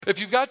If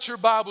you've got your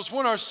Bibles, we're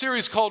in our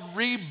series called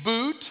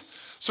Reboot.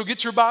 So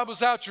get your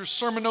Bibles out, your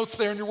sermon notes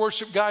there in your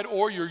worship guide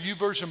or your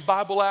YouVersion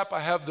Bible app. I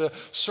have the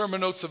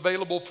sermon notes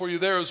available for you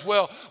there as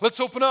well.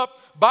 Let's open up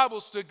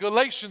Bibles to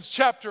Galatians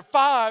chapter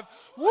 5.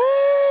 Woo!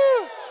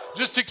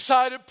 Just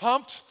excited,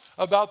 pumped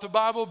about the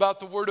Bible, about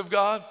the Word of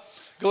God.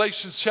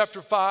 Galatians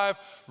chapter 5,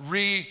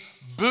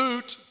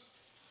 Reboot.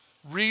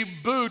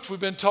 Reboot. We've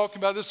been talking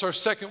about this our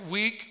second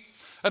week.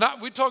 And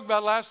we talked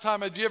about last time,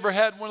 have you ever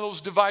had one of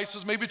those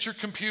devices? Maybe it's your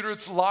computer,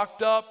 it's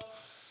locked up,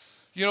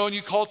 and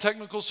you call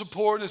technical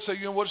support and they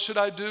say, what should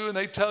I do? And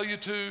they tell you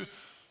to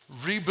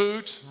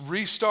reboot,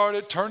 restart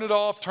it, turn it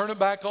off, turn it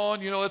back on.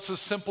 It's a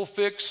simple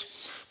fix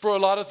for a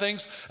lot of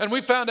things. And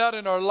we found out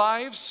in our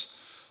lives,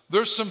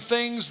 there's some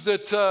things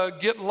that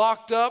get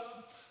locked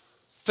up,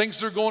 things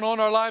that are going on in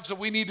our lives that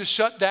we need to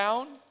shut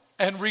down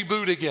and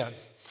reboot again.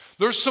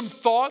 There's some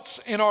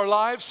thoughts in our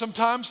lives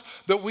sometimes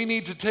that we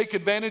need to take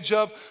advantage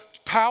of,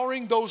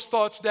 powering those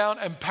thoughts down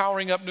and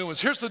powering up new ones.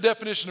 Here's the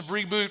definition of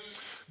reboot.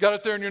 Got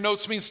it there in your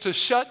notes. Means to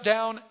shut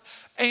down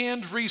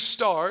and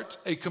restart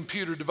a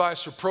computer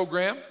device or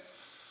program.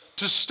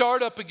 To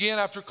start up again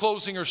after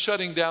closing or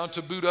shutting down,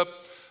 to boot up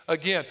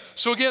again.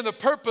 So again, the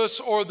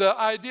purpose or the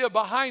idea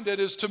behind it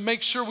is to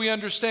make sure we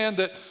understand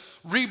that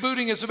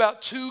rebooting is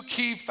about two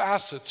key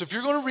facets. If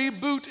you're going to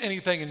reboot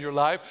anything in your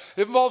life,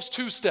 it involves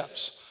two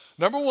steps.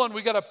 Number one,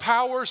 we got to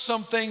power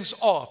some things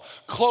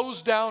off,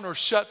 close down or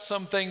shut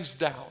some things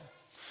down.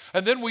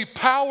 And then we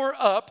power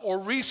up or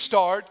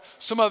restart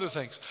some other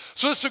things.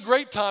 So it's a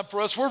great time for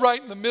us. We're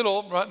right in the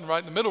middle,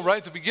 right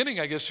at the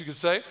beginning, I guess you could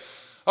say,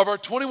 of our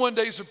 21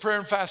 days of prayer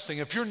and fasting.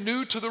 If you're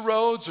new to the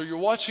roads or you're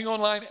watching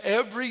online,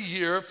 every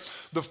year,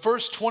 the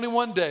first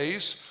 21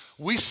 days,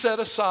 we set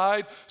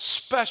aside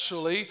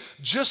specially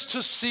just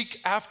to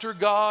seek after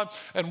God,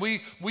 and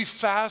we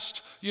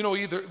fast,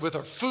 either with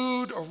our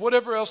food or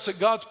whatever else that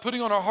God's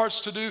putting on our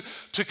hearts to do,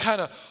 to kind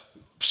of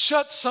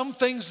shut some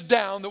things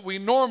down that we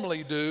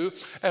normally do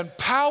and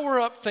power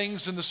up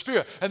things in the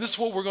Spirit. And this is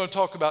what we're going to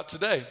talk about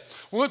today.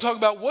 We're going to talk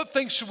about what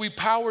things should we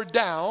power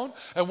down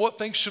and what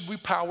things should we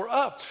power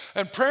up.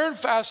 And prayer and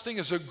fasting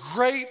is a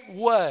great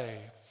way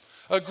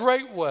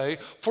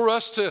for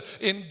us to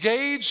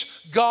engage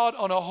God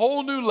on a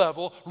whole new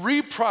level,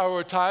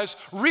 reprioritize,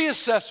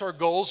 reassess our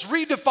goals,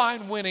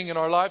 redefine winning in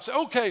our lives.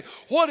 Okay,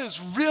 what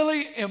is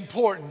really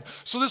important?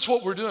 So this is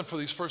what we're doing for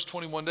these first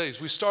 21 days.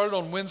 We started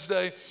on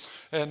Wednesday,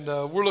 and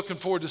we're looking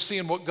forward to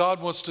seeing what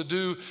God wants to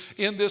do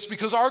in this,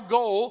 because our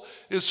goal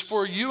is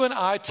for you and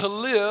I to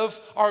live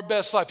our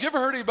best life. You ever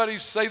heard anybody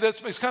say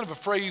that? It's kind of a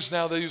phrase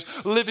now they use,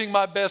 living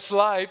my best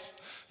life.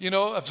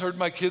 I've heard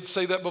my kids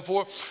say that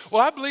before.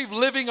 Well, I believe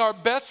living our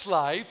best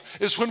life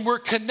is when we're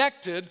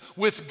connected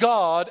with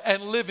God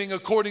and living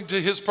according to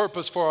His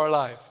purpose for our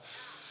life.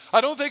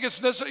 I don't think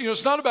it's necessary,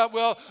 it's not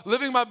about,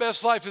 living my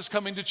best life is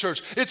coming to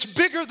church. It's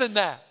bigger than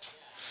that.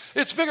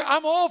 It's bigger.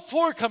 I'm all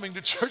for coming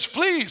to church.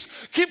 Please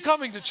keep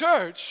coming to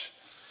church.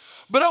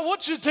 But I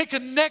want you to take a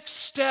next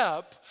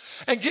step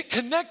and get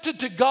connected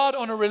to God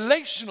on a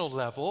relational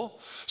level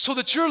so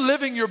that you're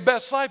living your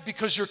best life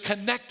because you're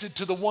connected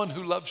to the one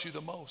who loves you the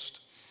most.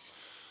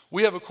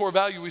 We have a core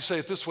value. We say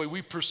it this way: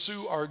 we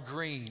pursue our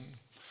green,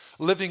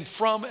 living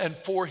from and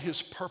for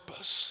His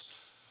purpose.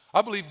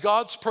 I believe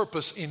God's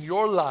purpose in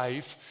your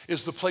life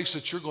is the place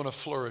that you're going to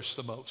flourish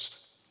the most.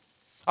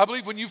 I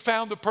believe when you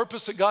found the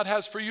purpose that God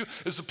has for you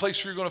is the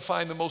place where you're going to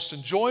find the most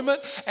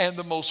enjoyment and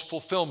the most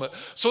fulfillment.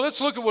 So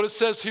let's look at what it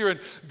says here in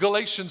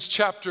Galatians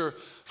chapter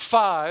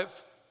 5.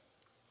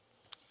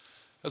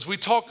 As we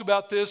talk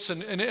about this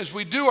and as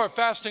we do our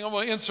fasting, I'm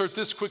going to insert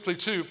this quickly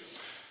too.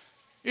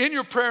 In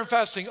your prayer and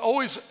fasting,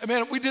 always,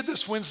 we did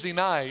this Wednesday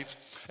night.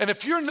 And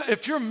if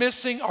you're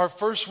missing our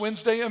first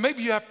Wednesday, and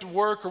maybe you have to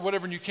work or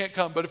whatever and you can't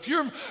come, but if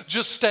you're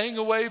just staying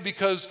away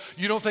because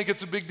you don't think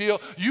it's a big deal,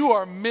 you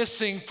are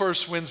missing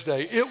first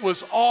Wednesday. It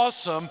was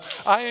awesome.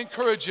 I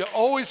encourage you,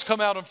 always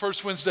come out on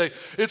first Wednesday.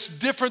 It's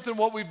different than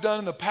what we've done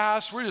in the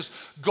past. We're just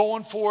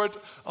going for it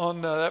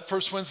on that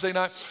first Wednesday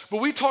night.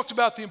 But we talked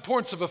about the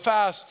importance of a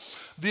fast.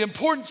 The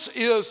importance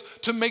is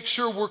to make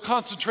sure we're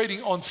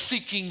concentrating on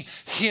seeking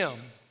Him.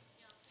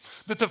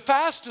 That the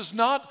fast is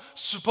not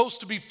supposed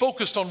to be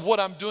focused on what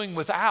I'm doing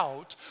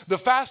without. The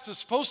fast is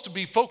supposed to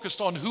be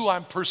focused on who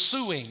I'm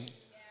pursuing.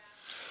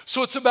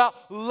 So it's about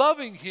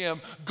loving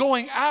Him,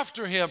 going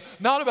after Him,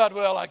 not about,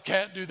 I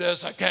can't do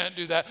this, I can't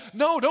do that.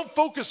 No, don't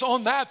focus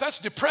on that. That's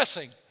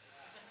depressing.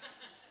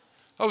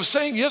 I was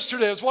saying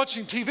yesterday, I was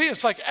watching TV,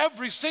 it's like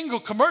every single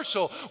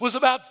commercial was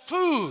about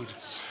food.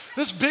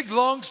 This big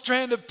long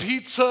strand of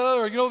pizza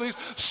or, these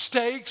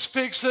steaks,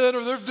 fix it,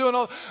 or they're doing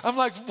all. I'm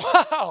like,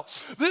 wow,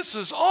 this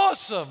is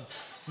awesome.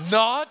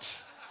 Not.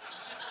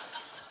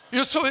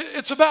 So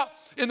it's about,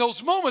 in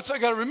those moments, I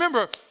got to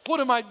remember,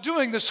 what am I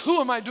doing this? Who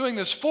am I doing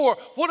this for?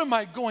 What am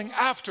I going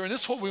after? And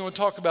this is what we want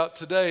to talk about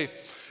today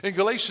in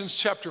Galatians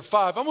chapter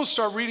 5. I'm going to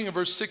start reading in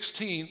verse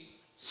 16.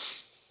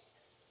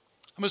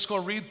 I'm just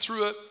going to read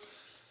through it.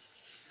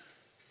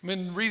 I've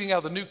been reading out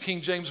of the New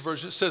King James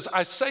Version. It says,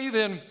 I say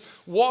then,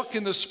 walk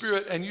in the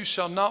Spirit, and you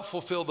shall not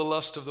fulfill the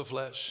lust of the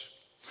flesh.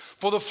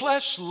 For the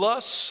flesh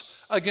lusts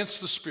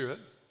against the spirit,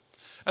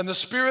 and the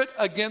spirit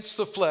against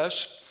the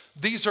flesh.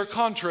 These are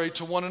contrary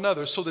to one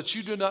another, so that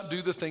you do not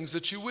do the things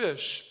that you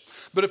wish.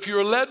 But if you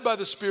are led by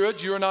the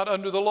Spirit, you are not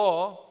under the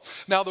law.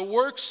 Now the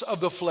works of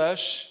the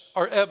flesh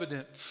are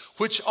evident,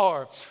 which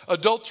are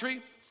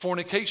adultery,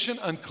 fornication,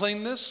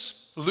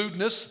 uncleanness,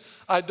 lewdness,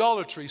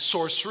 idolatry,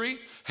 sorcery,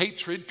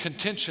 hatred,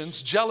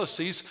 contentions,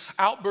 jealousies,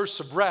 outbursts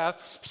of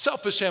wrath,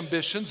 selfish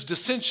ambitions,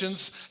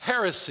 dissensions,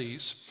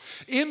 heresies,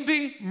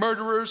 envy,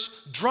 murderers,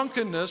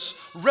 drunkenness,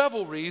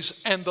 revelries,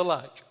 and the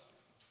like.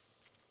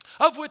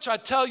 Of which I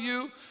tell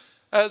you,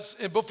 as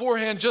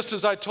beforehand, just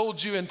as I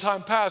told you in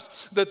time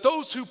past, that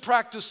those who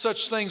practice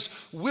such things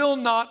will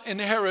not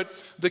inherit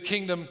the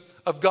kingdom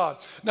of God.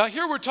 Now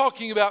here we're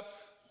talking about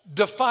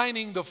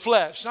defining the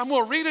flesh. I'm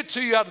going to read it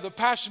to you out of the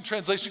Passion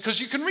Translation, because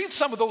you can read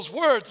some of those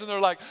words and they're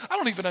like, I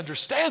don't even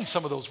understand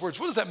some of those words.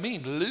 What does that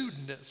mean?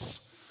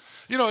 Lewdness.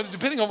 You know,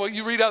 depending on what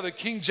you read out of the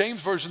King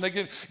James Version, they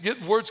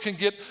get words can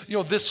get,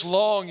 this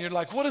long. You're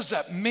like, what does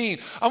that mean?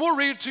 I'm going to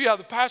read it to you out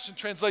of the Passion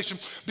Translation,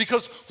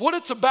 because what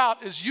it's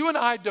about is you and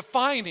I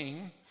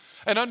defining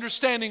and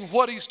understanding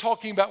what he's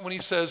talking about when he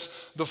says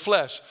the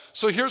flesh.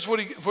 So here's what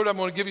I'm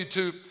going to give it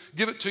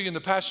to you in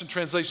the Passion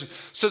Translation. It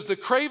says, the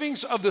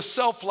cravings of the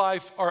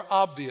self-life are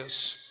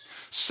obvious.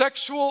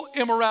 Sexual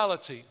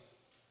immorality.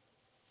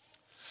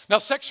 Now,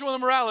 sexual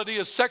immorality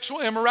is sexual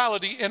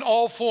immorality in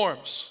all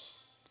forms.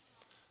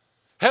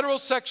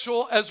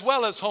 Heterosexual as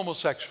well as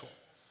homosexual.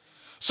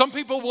 Some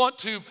people want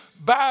to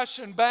bash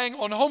and bang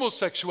on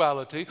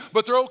homosexuality,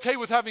 but they're okay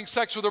with having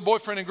sex with their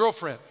boyfriend and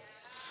girlfriend.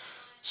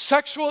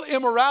 Sexual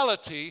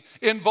immorality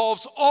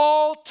involves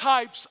all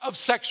types of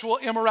sexual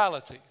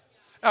immorality.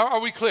 Are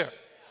we clear?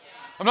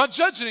 I'm not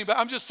judging anybody.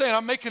 I'm just saying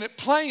I'm making it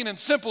plain and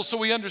simple so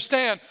we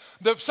understand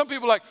that some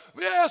people are like,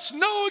 yes,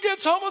 no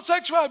against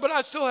homosexuality, but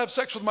I still have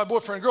sex with my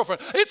boyfriend and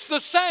girlfriend. It's the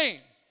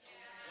same.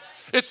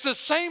 It's the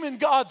same in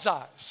God's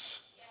eyes.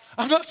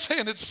 I'm not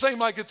saying it's the same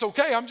like it's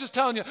okay. I'm just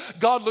telling you,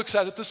 God looks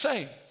at it the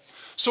same.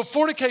 So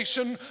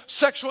fornication,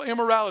 sexual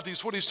immorality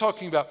is what he's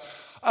talking about.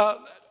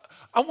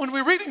 When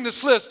we're reading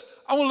this list,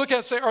 I want to look at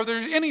and say, are there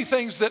any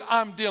things that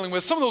I'm dealing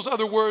with? Some of those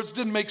other words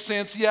didn't make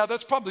sense. Yeah,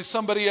 that's probably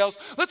somebody else.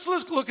 Let's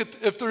look at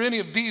if there are any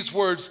of these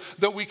words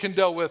that we can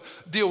deal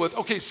with.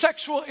 Okay,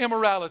 sexual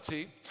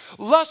immorality,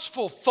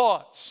 lustful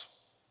thoughts,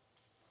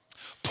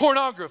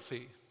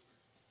 pornography,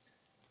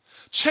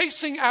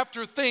 chasing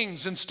after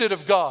things instead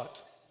of God.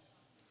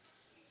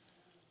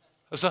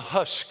 As a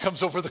hush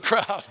comes over the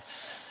crowd.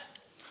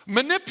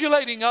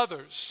 Manipulating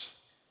others.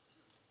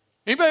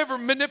 Anybody ever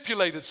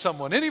manipulated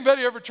someone?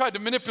 Anybody ever tried to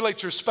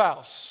manipulate your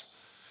spouse?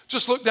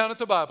 Just look down at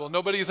the Bible.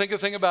 Nobody think a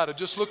thing about it.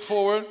 Just look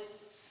forward.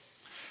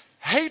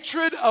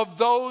 Hatred of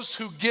those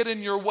who get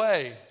in your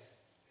way.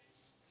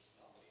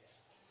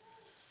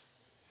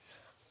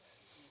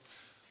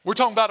 We're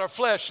talking about our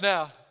flesh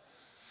now.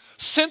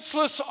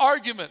 Senseless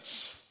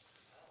arguments.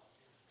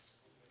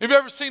 Have you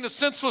ever seen a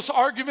senseless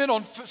argument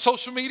on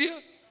social media?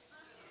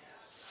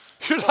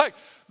 You're like,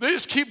 they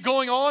just keep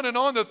going on and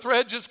on. The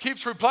thread just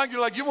keeps replying.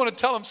 You're like, you want to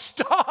tell them,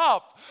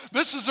 stop.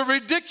 This is a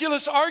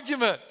ridiculous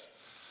argument.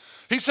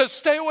 He says,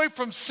 stay away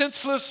from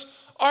senseless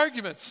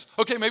arguments.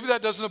 Okay, maybe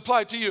that doesn't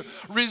apply to you.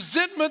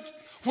 Resentment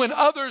when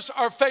others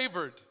are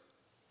favored.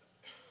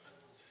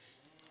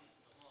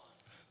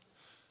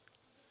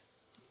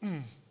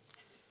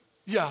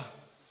 Yeah.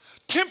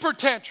 Temper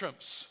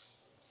tantrums.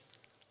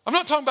 I'm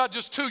not talking about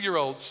just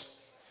 2-year-olds.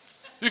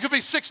 You could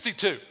be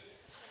 62.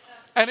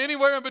 And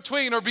anywhere in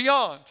between or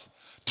beyond.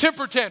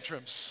 Temper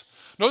tantrums.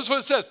 Notice what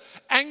it says.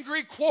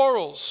 Angry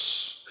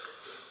quarrels.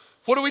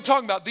 What are we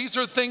talking about? These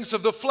are things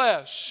of the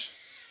flesh.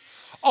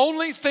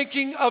 Only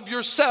thinking of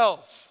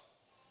yourself.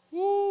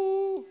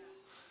 Woo.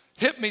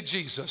 Hit me,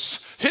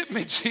 Jesus. Hit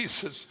me,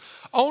 Jesus.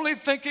 Only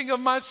thinking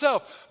of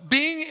myself.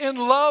 Being in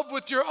love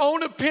with your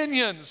own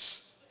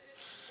opinions.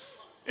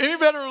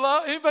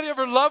 Anybody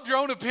ever loved your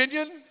own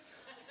opinion?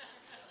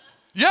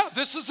 Yeah,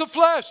 this is the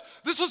flesh.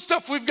 This is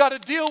stuff we've got to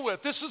deal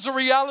with. This is a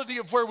reality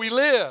of where we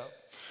live.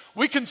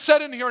 We can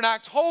sit in here and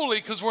act holy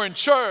because we're in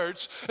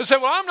church and say,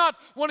 well, I'm not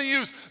want to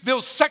use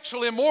those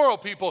sexually immoral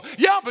people.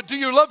 Yeah, but do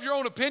you love your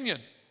own opinion?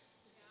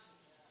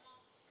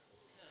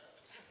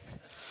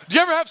 Do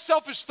you ever have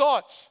selfish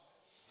thoughts?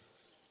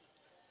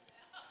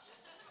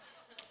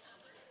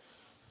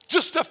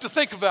 Just stuff to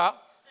think about.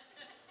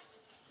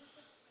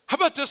 How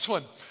about this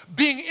one?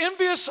 Being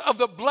envious of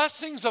the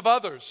blessings of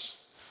others.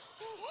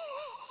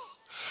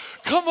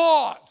 Come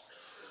on.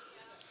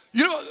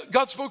 You know,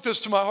 God spoke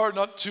this to my heart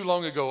not too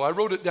long ago. I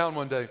wrote it down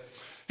one day.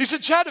 He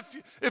said, Chad,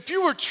 if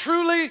you were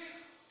truly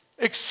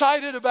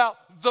excited about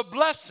the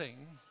blessing,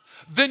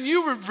 then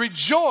you would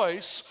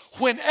rejoice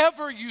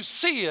whenever you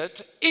see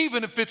it,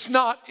 even if it's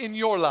not in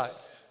your life.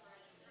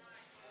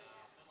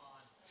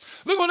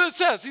 Look what it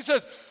says. He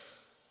says,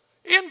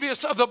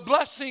 envious of the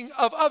blessing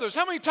of others.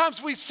 How many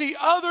times we see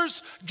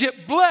others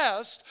get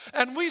blessed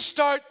and we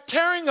start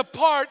tearing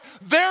apart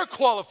their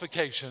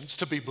qualifications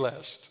to be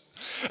blessed?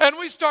 And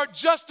we start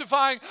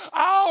justifying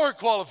our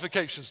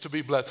qualifications to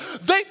be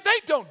blessed. They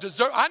don't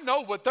deserve, I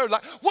know what they're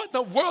like. What in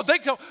the world?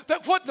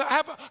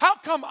 How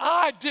come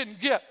I didn't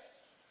get?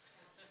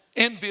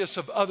 Envious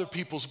of other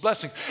people's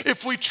blessings.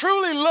 If we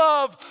truly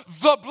love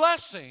the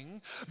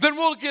blessing, then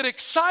we'll get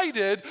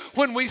excited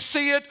when we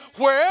see it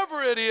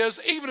wherever it is,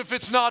 even if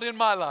it's not in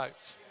my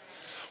life.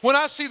 When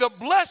I see the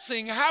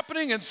blessing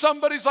happening in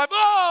somebody's life,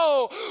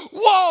 oh,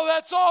 whoa,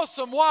 that's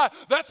awesome. Why?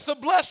 That's the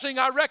blessing.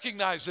 I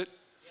recognize it.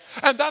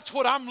 And that's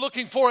what I'm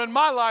looking for in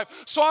my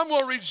life. So I'm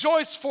going to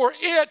rejoice for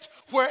it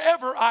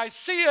wherever I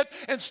see it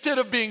instead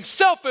of being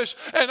selfish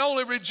and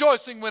only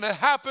rejoicing when it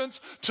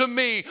happens to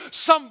me.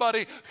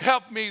 Somebody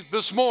help me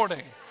this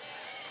morning.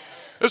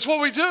 It's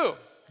what we do.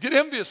 Get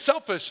envious,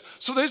 selfish.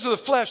 So these are the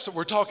flesh that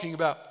we're talking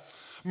about.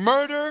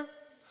 Murder,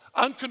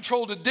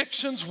 uncontrolled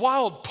addictions,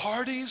 wild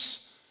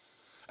parties,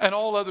 and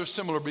all other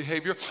similar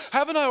behavior.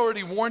 Haven't I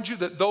already warned you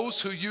that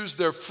those who use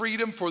their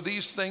freedom for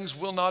these things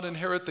will not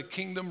inherit the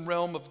kingdom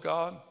realm of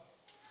God?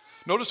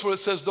 Notice what it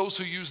says, those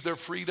who use their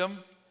freedom.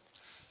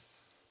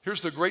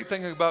 Here's the great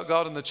thing about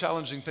God and the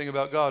challenging thing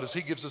about God is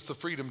he gives us the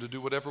freedom to do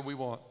whatever we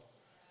want.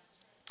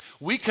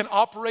 We can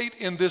operate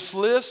in this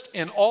list,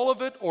 in all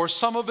of it or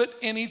some of it,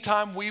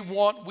 anytime we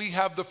want. We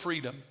have the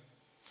freedom.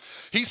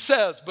 He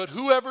says, but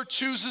whoever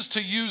chooses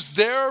to use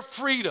their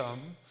freedom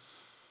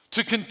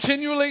to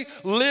continually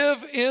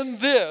live in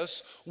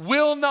this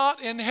will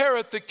not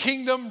inherit the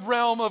kingdom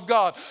realm of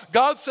God.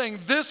 God's saying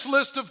this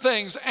list of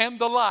things and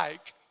the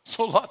like,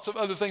 so lots of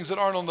other things that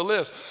aren't on the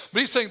list.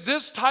 But he's saying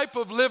this type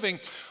of living,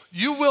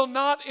 you will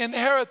not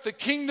inherit the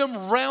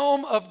kingdom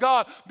realm of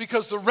God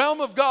because the realm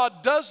of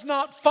God does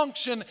not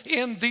function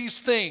in these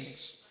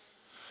things.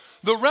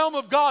 The realm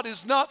of God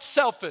is not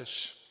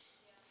selfish.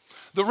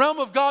 The realm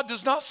of God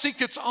does not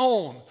seek its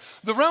own.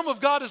 The realm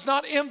of God is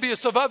not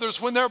envious of others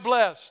when they're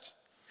blessed.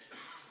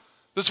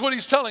 This is what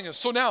he's telling us.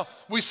 So now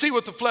we see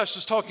what the flesh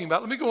is talking about.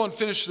 Let me go and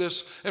finish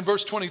this in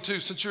verse 22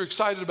 since you're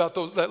excited about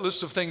that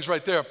list of things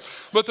right there.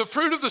 But the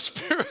fruit of the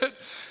Spirit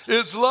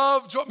is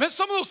love, joy. Man,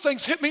 some of those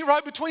things hit me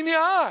right between the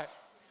eye.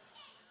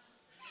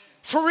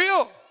 For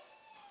real.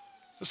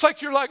 It's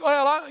like you're like,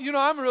 well,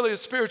 I'm really a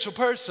spiritual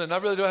person. I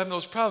really don't have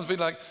those problems. Being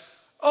like,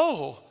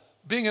 oh,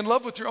 being in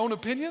love with your own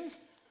opinion?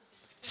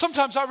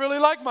 Sometimes I really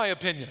like my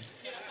opinion.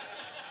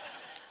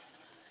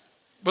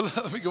 But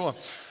let me go on.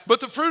 But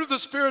the fruit of the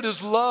Spirit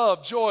is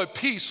love, joy,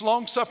 peace,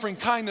 long-suffering,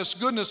 kindness,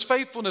 goodness,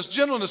 faithfulness,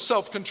 gentleness,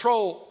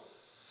 self-control.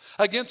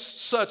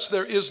 Against such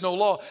there is no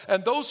law.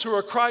 And those who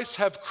are Christ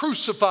have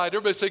crucified,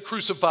 everybody say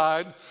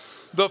crucified,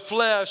 the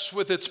flesh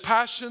with its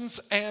passions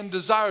and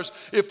desires.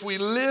 If we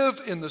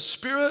live in the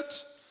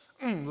Spirit,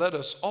 let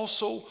us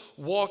also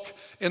walk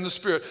in the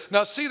Spirit.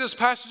 Now see this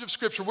passage of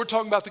Scripture, we're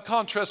talking about the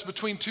contrast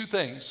between two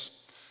things.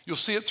 You'll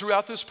see it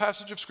throughout this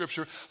passage of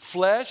Scripture,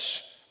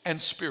 flesh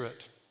and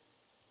spirit.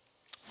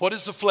 What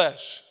is the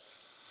flesh?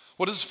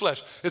 What is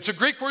flesh? It's a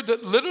Greek word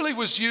that literally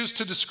was used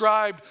to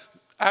describe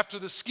after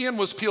the skin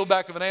was peeled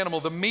back of an animal,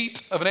 the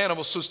meat of an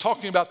animal. So it's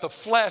talking about the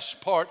flesh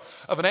part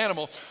of an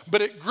animal.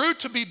 But it grew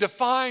to be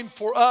defined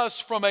for us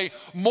from a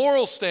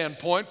moral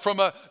standpoint, from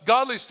a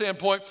godly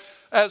standpoint,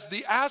 as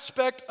the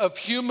aspect of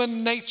human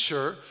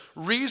nature,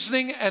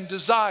 reasoning and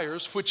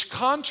desires, which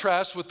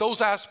contrast with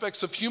those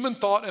aspects of human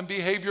thought and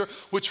behavior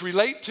which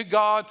relate to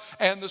God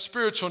and the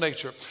spiritual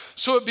nature.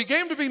 So it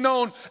began to be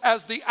known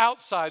as the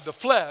outside, the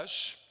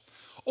flesh,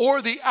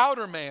 or the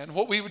outer man,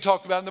 what we would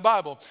talk about in the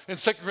Bible in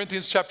 2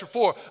 Corinthians chapter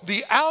 4,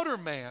 the outer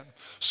man.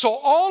 So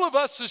all of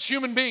us as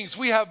human beings,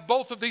 we have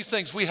both of these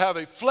things. We have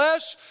a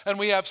flesh and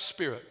we have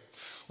spirit.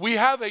 We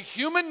have a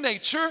human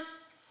nature.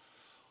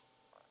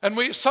 And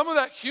some of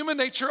that human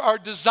nature, our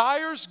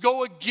desires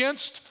go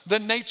against the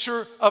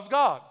nature of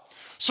God.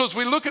 So as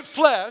we look at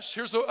flesh,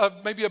 here's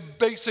maybe a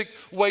basic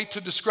way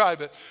to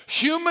describe it.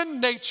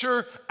 Human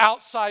nature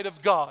outside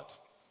of God.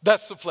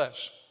 That's the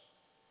flesh.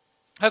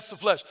 That's the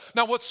flesh.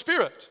 Now what's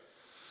spirit?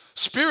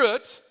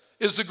 Spirit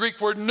is the Greek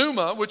word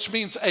pneuma, which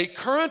means a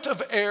current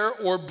of air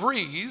or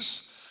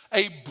breeze,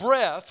 a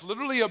breath,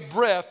 literally a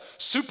breath,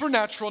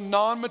 supernatural,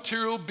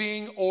 non-material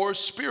being or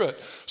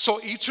spirit.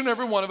 So each and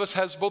every one of us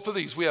has both of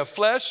these. We have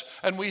flesh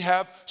and we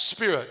have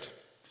spirit.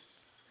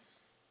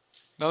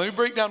 Now let me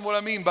break down what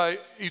I mean by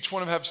each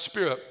one of them have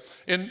spirit.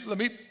 And let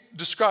me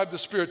describe the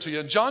spirit to you.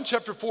 In John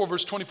chapter 4,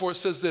 verse 24, it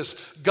says this: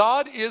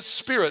 God is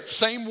spirit,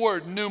 same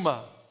word,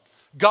 pneuma.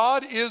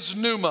 God is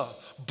pneuma,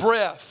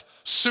 breath,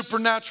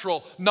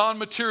 supernatural,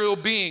 non-material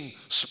being,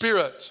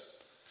 spirit.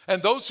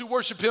 And those who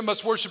worship him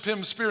must worship him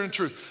in spirit and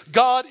truth.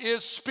 God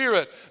is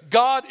spirit.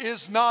 God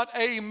is not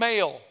a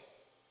male.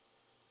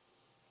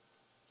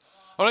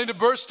 I don't need to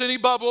burst any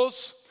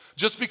bubbles.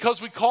 Just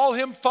because we call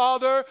him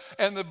Father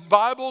and the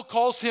Bible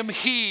calls him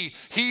he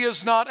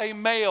is not a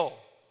male.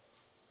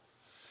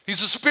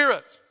 He's a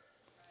spirit.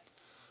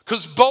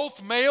 Because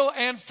both male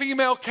and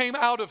female came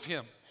out of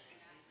him.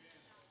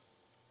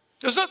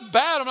 It's not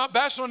bad. I'm not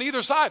bashing on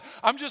either side.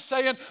 I'm just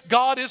saying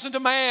God isn't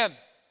a man.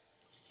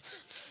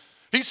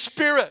 He's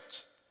spirit.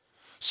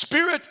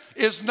 Spirit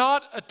is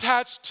not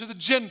attached to the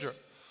gender.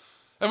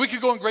 And we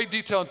could go in great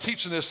detail in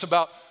teaching this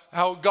about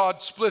how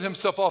God split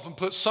himself off and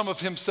put some of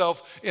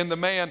himself in the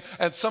man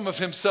and some of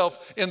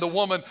himself in the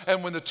woman.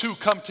 And when the two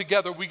come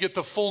together, we get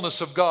the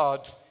fullness of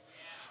God.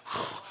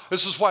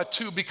 This is why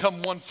two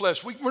become one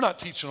flesh. We're not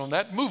teaching on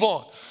that. Move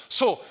on.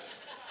 So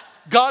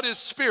God is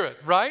spirit,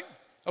 right?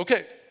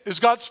 Okay, is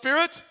God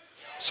spirit?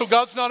 So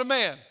God's not a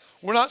man.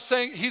 We're not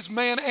saying he's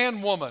man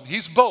and woman.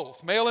 He's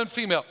both, male and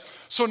female.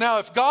 So now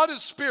if God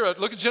is spirit,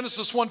 look at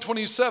Genesis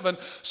 1:27.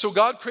 So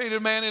God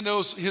created man in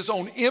his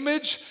own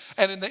image,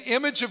 and in the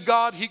image of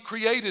God he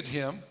created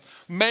him,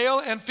 male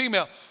and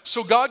female.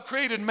 So God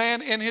created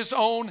man in his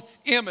own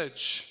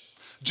image.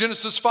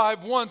 Genesis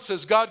 5:1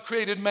 says God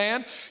created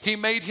man. He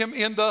made him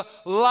in the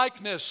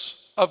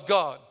likeness of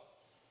God.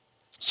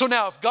 So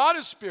now if God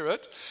is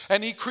spirit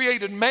and he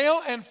created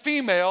male and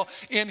female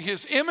in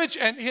his image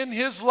and in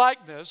his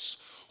likeness,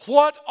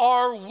 what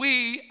are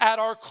we at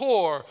our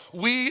core?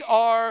 We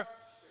are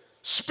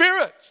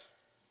spirit.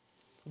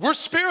 We're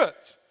spirit.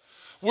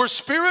 We're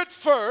spirit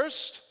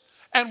first,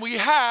 and we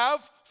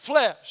have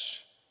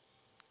flesh.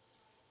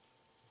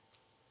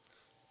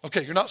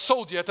 Okay, you're not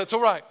sold yet. That's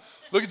all right.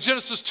 Look at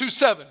Genesis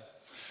 2:7.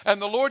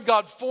 And the Lord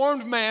God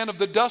formed man of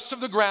the dust of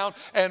the ground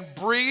and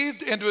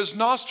breathed into his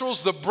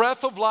nostrils the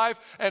breath of life,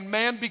 and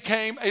man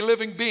became a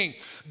living being.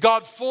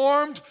 God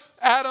formed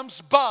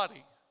Adam's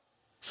body.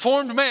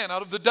 Formed man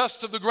out of the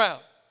dust of the ground.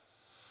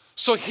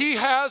 So he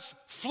has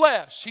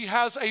flesh, he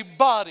has a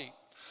body,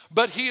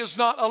 but he is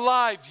not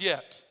alive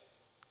yet.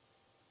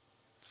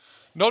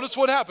 Notice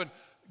what happened.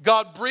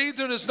 God breathed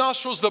in his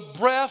nostrils the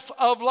breath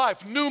of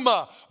life.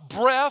 Pneuma,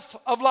 breath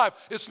of life.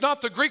 It's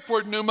not the Greek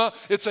word pneuma,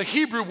 it's a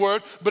Hebrew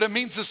word, but it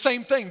means the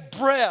same thing,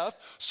 breath.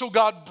 So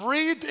God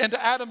breathed into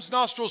Adam's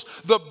nostrils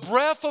the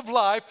breath of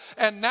life,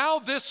 and now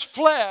this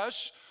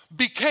flesh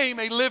became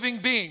a living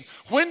being.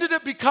 When did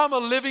it become a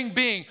living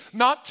being?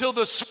 Not till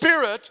the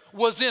spirit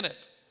was in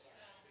it.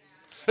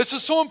 This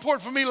is so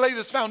important for me to lay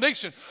this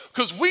foundation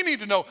because we need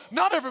to know,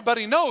 not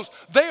everybody knows,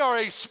 they are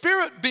a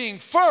spirit being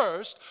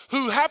first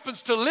who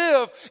happens to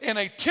live in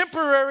a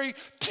temporary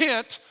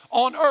tent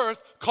on earth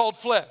called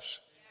flesh.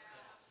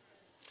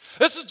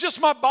 This is just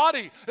my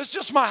body. It's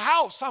just my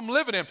house I'm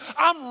living in.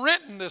 I'm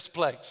renting this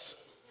place.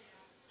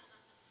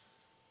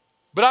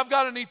 But I've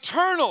got an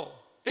eternal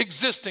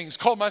existence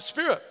called my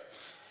spirit.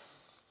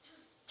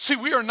 See,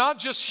 we are not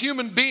just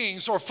human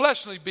beings or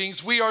fleshly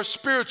beings, we are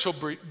spiritual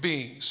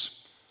beings.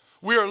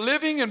 We are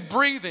living and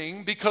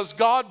breathing because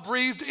God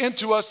breathed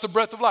into us the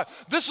breath of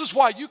life. This is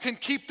why you can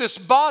keep this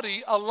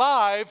body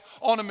alive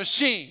on a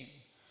machine.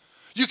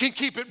 You can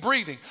keep it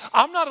breathing.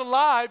 I'm not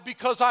alive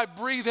because I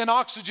breathe in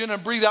oxygen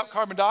and breathe out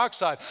carbon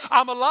dioxide.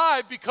 I'm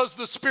alive because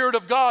the Spirit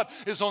of God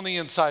is on the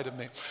inside of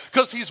me.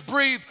 Because he's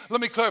breathed, let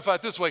me clarify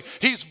it this way,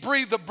 he's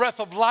breathed the breath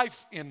of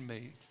life in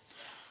me.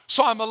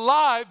 So I'm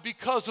alive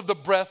because of the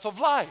breath of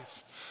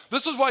life.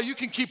 This is why you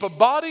can keep a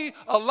body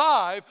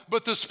alive,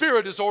 but the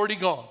spirit is already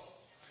gone.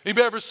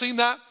 Anybody ever seen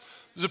that?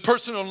 There's a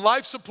person on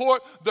life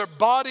support, their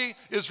body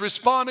is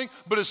responding,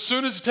 but as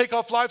soon as you take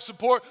off life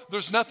support,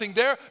 there's nothing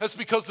there. That's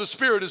because the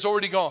spirit is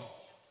already gone.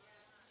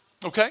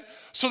 Okay?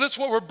 So that's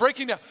what we're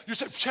breaking down. You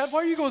say, Chad, why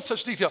are you going in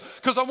such detail?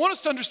 Because I want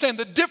us to understand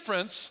the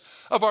difference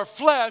of our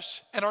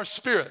flesh and our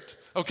spirit.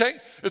 Okay?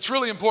 It's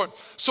really important.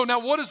 So now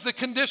what is the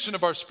condition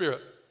of our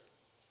spirit?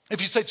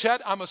 If you say,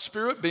 Chad, I'm a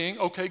spirit being,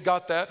 okay,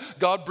 got that.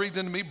 God breathed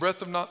into me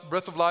breath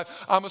of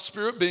life. I'm a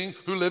spirit being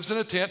who lives in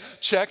a tent.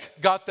 Check,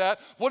 got that.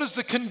 What is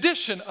the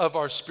condition of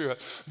our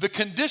spirit? The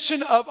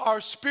condition of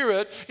our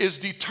spirit is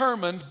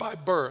determined by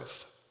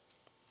birth.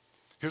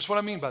 Here's what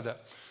I mean by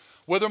that.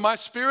 Whether my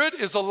spirit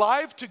is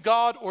alive to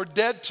God or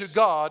dead to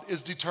God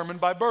is determined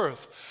by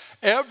birth.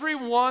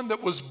 Everyone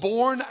that was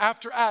born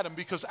after Adam,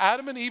 because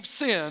Adam and Eve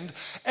sinned,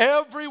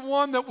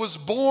 everyone that was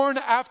born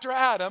after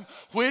Adam,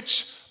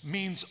 which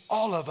means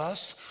all of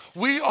us,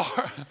 we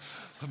are,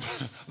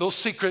 little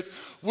secret,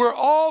 we're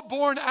all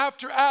born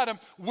after Adam,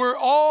 we're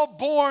all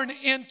born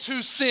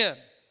into sin.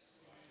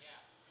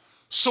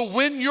 So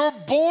when you're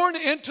born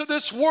into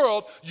this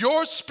world,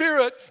 your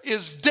spirit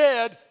is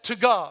dead to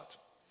God.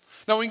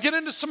 Now, we can get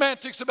into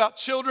semantics about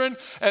children,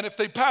 and if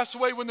they pass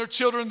away when they're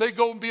children, they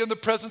go and be in the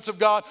presence of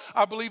God.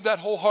 I believe that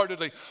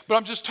wholeheartedly. But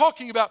I'm just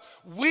talking about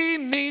we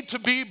need to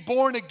be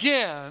born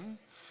again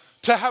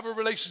to have a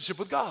relationship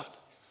with God.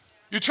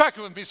 You're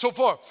tracking with me so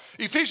far.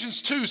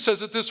 Ephesians 2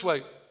 says it this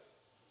way.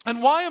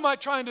 And why am I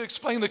trying to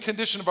explain the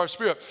condition of our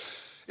spirit?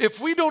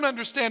 If we don't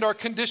understand our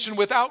condition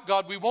without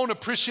God, we won't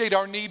appreciate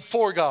our need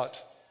for God.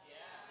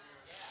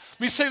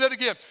 Let me say that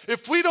again.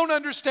 If we don't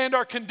understand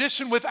our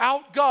condition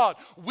without God,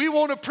 we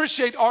won't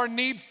appreciate our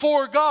need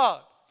for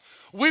God.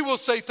 We will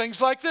say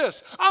things like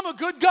this: I'm a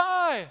good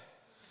guy.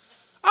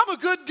 I'm a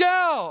good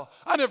gal.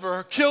 I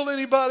never killed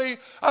anybody.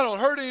 I don't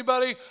hurt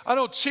anybody. I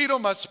don't cheat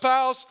on my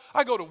spouse.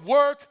 I go to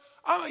work.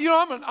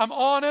 I'm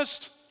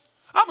honest.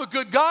 I'm a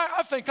good guy.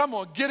 I think I'm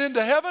going to get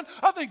into heaven.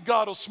 I think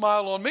God will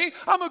smile on me.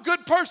 I'm a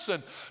good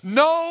person.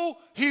 No,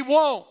 he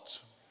won't.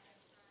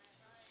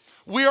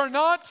 We are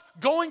not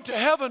going to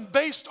heaven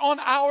based on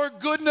our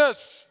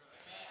goodness.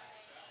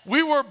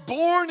 We were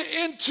born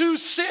into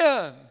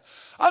sin.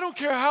 I don't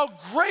care how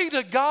great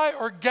a guy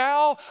or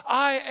gal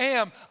I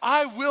am,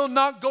 I will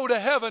not go to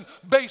heaven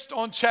based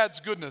on Chad's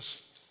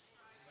goodness.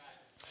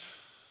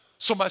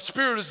 So my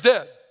spirit is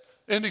dead.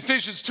 In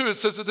Ephesians 2, it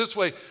says it this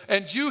way,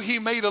 and you he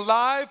made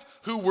alive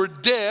who were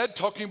dead,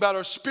 talking about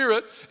our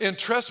spirit, in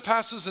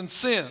trespasses and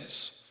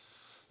sins.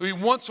 We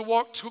once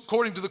walked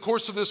according to the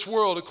course of this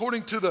world,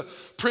 according to the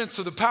prince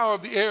of the power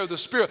of the air, the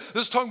spirit.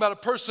 This is talking about a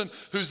person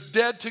who's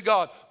dead to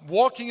God,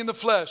 walking in the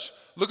flesh.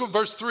 Look at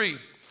verse 3.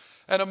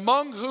 And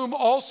among whom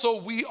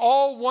also we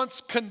all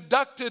once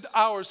conducted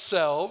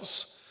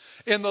ourselves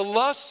in the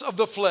lusts of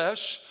the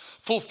flesh,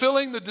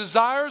 fulfilling the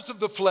desires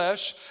of the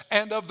flesh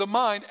and of the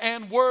mind,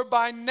 and were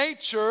by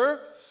nature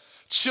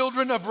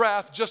children of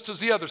wrath, just as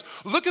the others.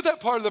 Look at that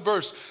part of the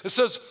verse. It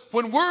says,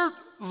 when we're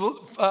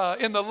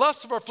in the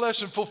lust of our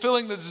flesh and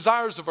fulfilling the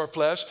desires of our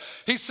flesh,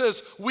 he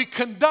says, we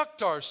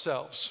conduct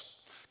ourselves.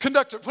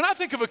 Conductor. When I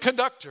think of a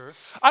conductor,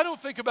 I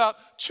don't think about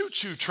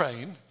choo-choo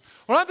train.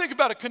 When I think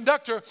about a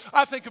conductor,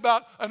 I think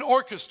about an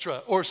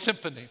orchestra or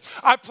symphony.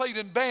 I played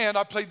in band,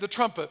 I played the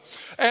trumpet.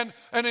 And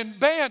in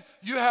band,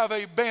 you have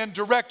a band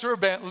director, a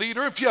band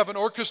leader. If you have an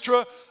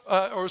orchestra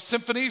or a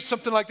symphony,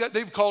 something like that,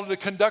 they've called it a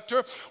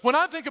conductor. When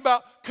I think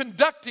about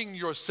conducting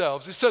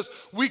yourselves, it says,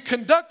 we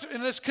conduct,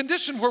 in this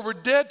condition where we're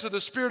dead to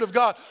the Spirit of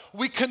God,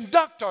 we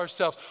conduct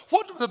ourselves.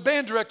 What the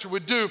band director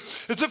would do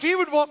is if he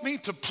would want me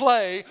to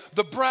play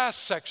the brass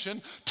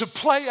section, to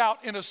play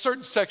out in a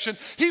certain section,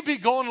 he'd be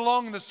going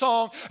along in the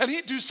song and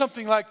he'd do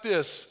something like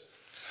this.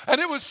 And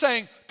it was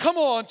saying, come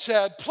on,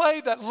 Chad, play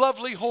that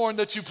lovely horn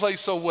that you play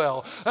so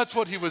well. That's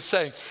what he was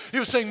saying. He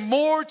was saying,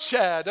 more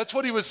Chad. That's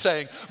what he was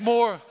saying.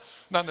 More,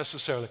 not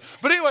necessarily.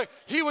 But anyway,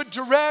 he would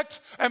direct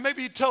and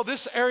maybe he'd tell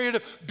this area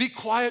to be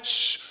quiet,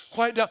 shh,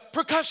 quiet down.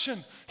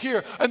 Percussion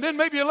here. And then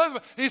maybe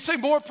another, he'd say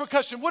more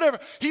percussion, whatever.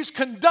 He's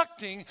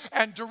conducting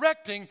and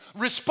directing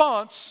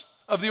response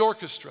of the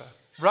orchestra,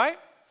 right?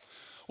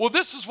 Well,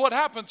 this is what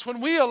happens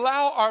when we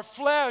allow our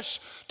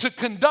flesh to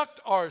conduct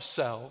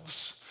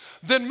ourselves.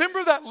 Then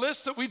remember that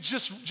list that we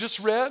just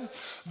read?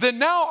 Then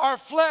now our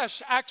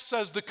flesh acts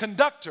as the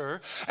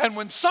conductor, and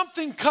when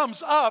something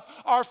comes up,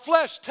 our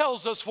flesh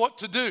tells us what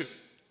to do.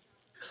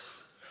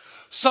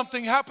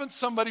 Something happens,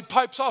 somebody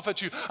pipes off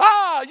at you.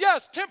 Ah,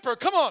 yes, temper,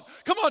 come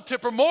on,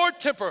 temper,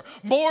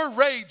 more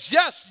rage.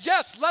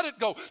 Yes, let it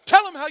go.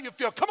 Tell them how you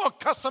feel. Come on,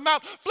 cuss them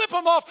out, flip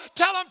them off,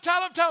 tell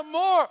them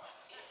more.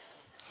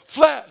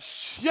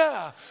 Flesh,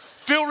 yeah.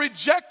 Feel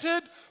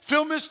rejected,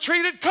 feel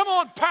mistreated. Come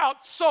on,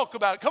 pout, sulk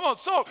about it. Come on,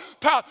 sulk,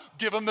 pout.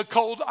 Give them the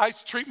cold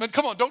ice treatment.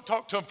 Come on, don't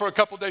talk to them for a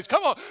couple days.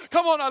 Come on,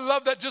 I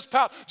love that. Just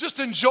pout. Just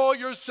enjoy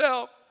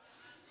yourself.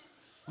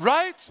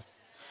 Right?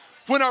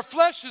 When our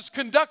flesh is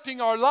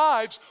conducting our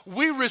lives,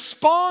 we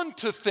respond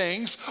to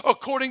things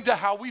according to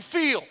how we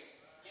feel.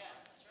 Yeah,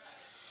 that's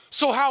right.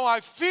 So how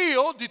I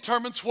feel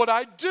determines what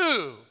I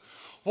do.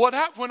 What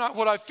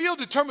I feel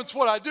determines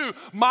what I do.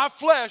 My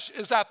flesh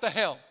is at the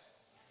helm.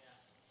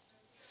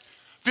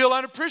 Feel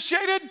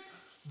unappreciated?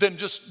 Then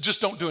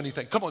just don't do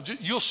anything. Come on,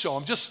 you'll show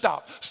them. Just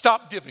stop.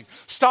 Stop giving.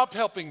 Stop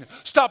helping them.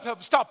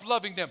 Stop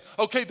loving them.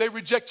 Okay, they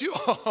reject you.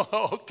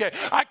 Okay,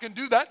 I can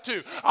do that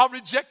too. I'll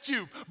reject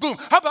you. Boom.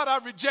 How about I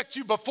reject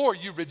you before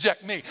you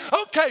reject me?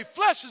 Okay,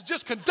 flesh is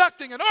just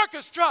conducting an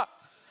orchestra.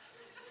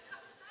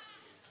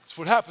 That's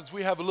what happens.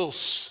 We have a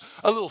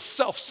little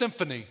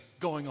self-symphony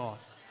going on.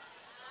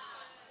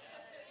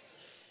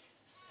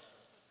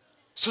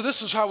 So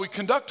this is how we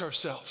conduct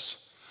ourselves.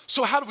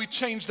 So how do we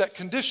change that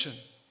condition?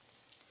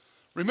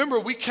 Remember,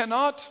 we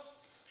cannot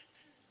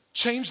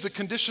change the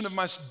condition of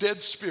my dead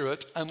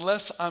spirit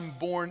unless I'm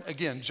born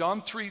again.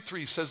 John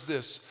 3:3 says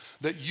this,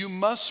 that you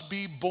must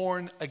be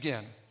born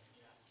again.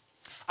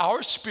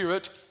 Our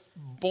spirit,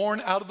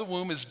 born out of the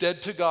womb, is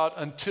dead to God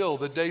until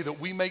the day that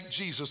we make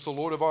Jesus the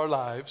Lord of our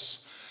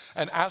lives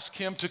and ask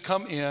him to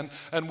come in,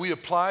 and we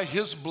apply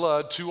his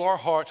blood to our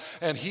heart,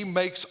 and he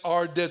makes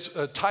our dead,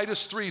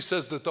 Titus 3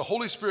 says that the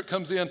Holy Spirit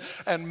comes in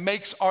and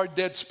makes our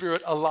dead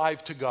spirit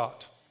alive to God.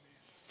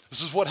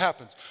 This is what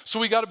happens. So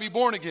we got to be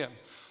born again.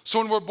 So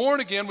when we're born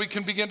again, we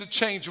can begin to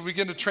change and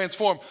begin to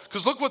transform.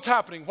 Because look what's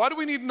happening. Why do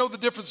we need to know the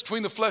difference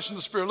between the flesh and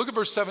the spirit? Look at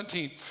verse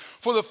 17.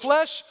 For the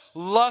flesh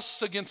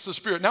lusts against the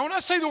spirit. Now when I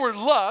say the word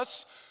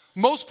lust,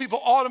 most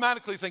people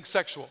automatically think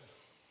sexual.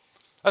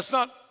 That's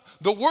not.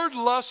 The word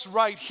lust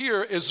right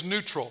here is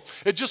neutral.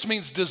 It just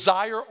means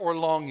desire or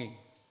longing.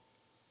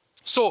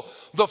 So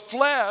the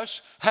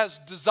flesh has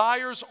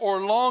desires or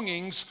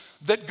longings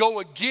that go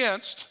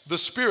against the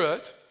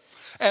spirit,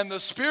 and the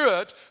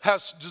spirit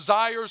has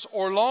desires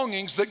or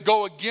longings that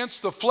go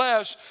against the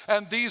flesh,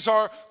 and these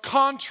are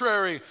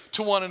contrary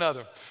to one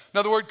another.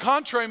 Now, the word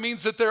contrary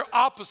means that they're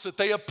opposite.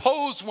 They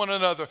oppose one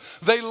another.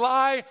 They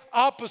lie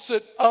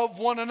opposite of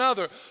one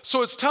another.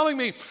 So it's telling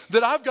me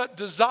that I've got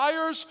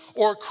desires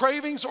or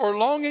cravings or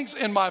longings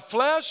in my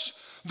flesh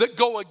that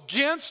go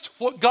against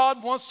what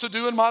God wants to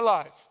do in my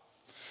life.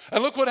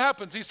 And look what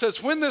happens. He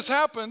says, when this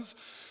happens,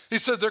 he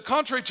says they're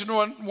contrary to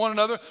one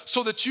another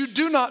so that you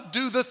do not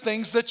do the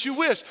things that you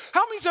wish.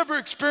 How many's ever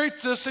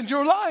experienced this in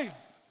your life?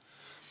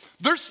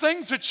 There's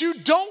things that you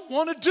don't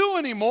want to do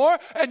anymore,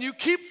 and you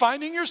keep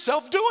finding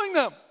yourself doing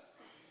them.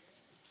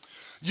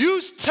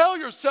 You tell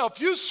yourself,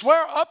 you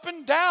swear up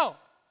and down,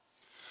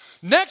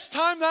 next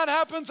time that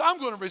happens, I'm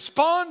going to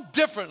respond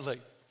differently.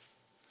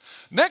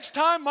 Next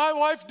time my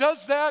wife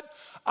does that,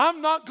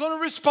 I'm not going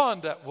to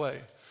respond that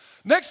way.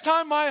 Next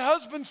time my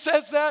husband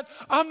says that,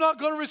 I'm not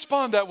going to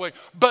respond that way.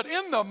 But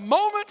in the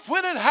moment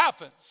when it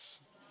happens,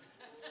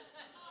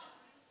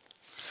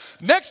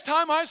 next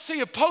time I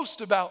see a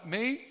post about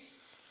me,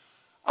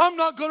 I'm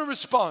not going to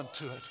respond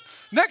to it.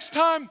 Next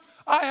time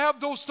I have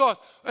those thoughts.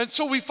 And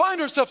so we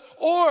find ourselves,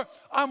 or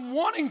I'm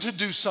wanting to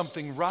do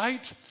something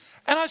right,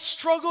 and I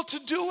struggle to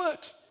do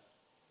it.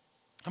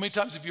 How many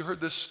times have you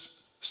heard this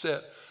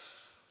said?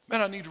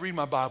 Man, I need to read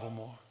my Bible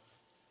more.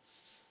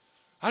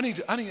 I need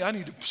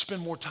to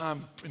spend more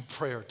time in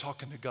prayer,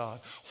 talking to God.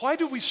 Why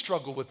do we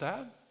struggle with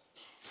that?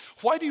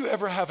 Why do you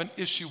ever have an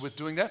issue with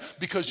doing that?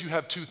 Because you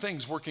have two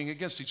things working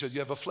against each other. You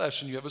have a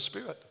flesh and you have a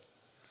spirit.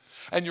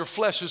 And your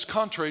flesh is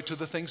contrary to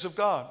the things of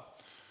God.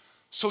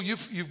 So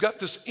you've got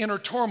this inner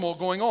turmoil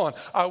going on.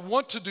 I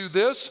want to do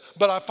this,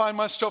 but I find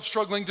myself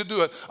struggling to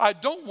do it. I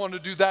don't want to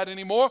do that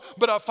anymore,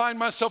 but I find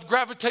myself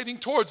gravitating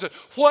towards it.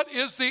 What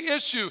is the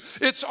issue?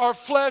 It's our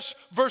flesh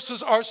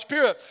versus our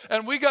spirit.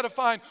 And we got to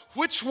find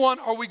which one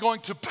are we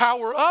going to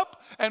power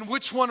up and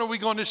which one are we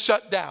going to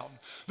shut down.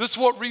 This is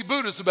what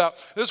Reboot is about.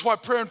 This is why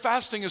prayer and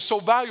fasting is so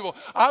valuable.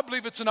 I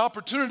believe it's an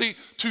opportunity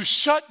to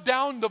shut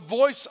down the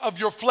voice of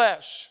your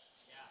flesh.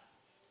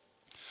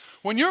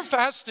 When you're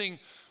fasting,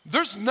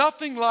 there's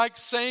nothing like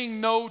saying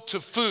no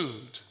to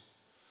food,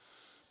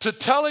 to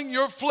telling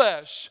your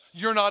flesh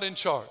you're not in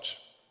charge.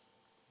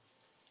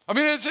 I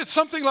mean, it's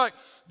something like,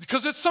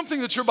 because it's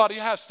something that your body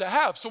has to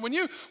have. So when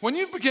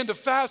you begin to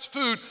fast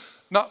food,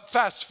 not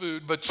fast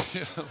food, but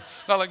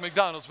not like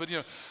McDonald's, but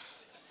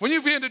when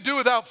you begin to do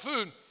without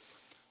food,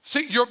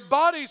 see, your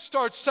body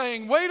starts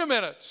saying, wait a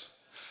minute,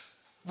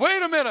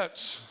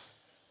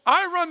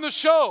 I run the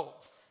show.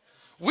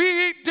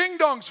 We eat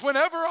ding-dongs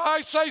whenever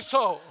I say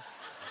so.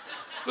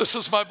 This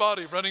is my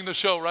body running the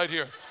show right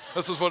here.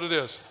 This is what it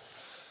is.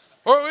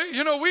 Or,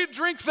 we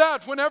drink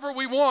that whenever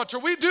we want, or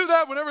we do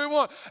that whenever we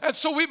want. And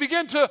so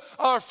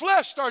our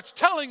flesh starts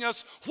telling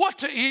us what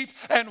to eat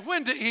and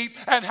when to eat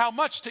and how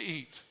much to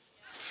eat.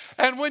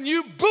 And when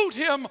you boot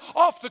him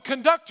off the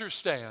conductor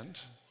stand,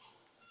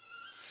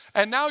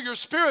 and now your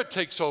spirit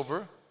takes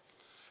over,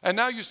 and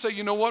now you say,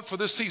 you know what, for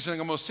this season,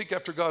 I'm going to seek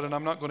after God, and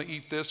I'm not going to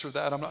eat this or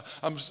that. I'm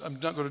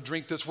not going to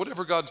drink this,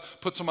 whatever God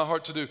puts on my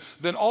heart to do.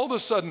 Then all of a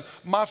sudden,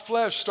 my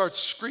flesh starts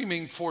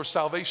screaming for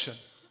salvation.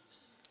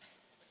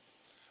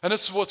 And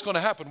this is what's going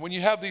to happen. When you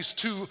have these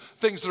two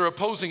things that are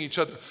opposing each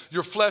other,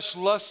 your flesh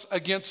lusts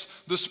against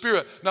the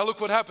spirit. Now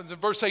look what happens in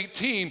verse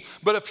 18.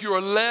 But if you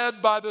are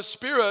led by the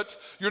spirit,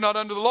 you're not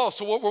under the law.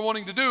 So what we're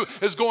wanting to do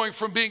is going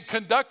from being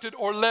conducted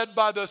or led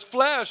by the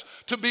flesh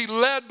to be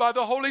led by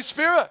the Holy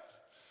Spirit.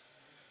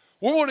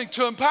 We're wanting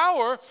to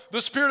empower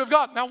the Spirit of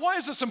God. Now, why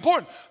is this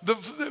important?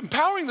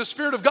 Empowering the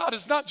Spirit of God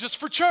is not just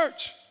for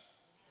church.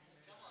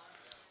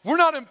 We're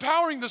not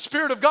empowering the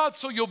Spirit of God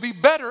so you'll be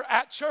better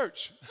at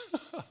church.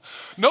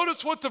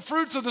 Notice what the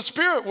fruits of the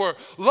Spirit were.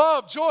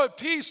 Love, joy,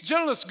 peace,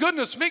 gentleness,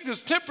 goodness,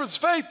 meekness, temperance,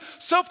 faith,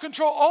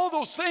 self-control, all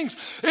those things.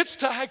 It's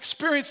to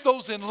experience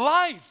those in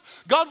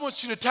life. God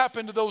wants you to tap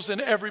into those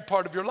in every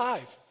part of your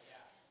life.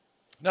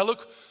 Now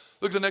look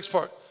at the next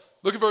part.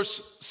 Look at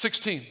verse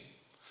 16.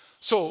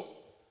 So,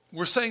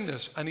 we're saying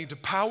this, I need to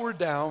power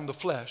down the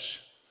flesh.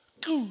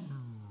 I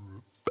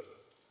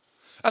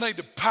need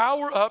to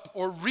power up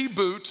or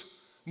reboot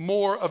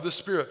more of the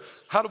Spirit.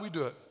 How do we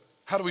do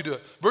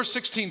it? Verse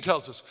 16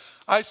 tells us,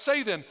 I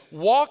say then,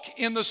 walk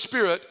in the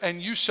Spirit and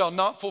you shall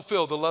not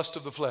fulfill the lust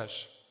of the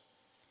flesh.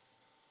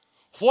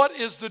 What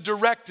is the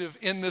directive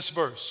in this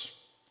verse?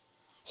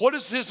 What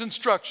is his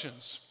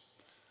instructions?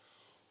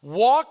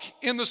 Walk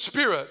in the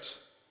Spirit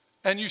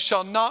and you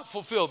shall not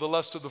fulfill the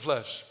lust of the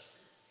flesh.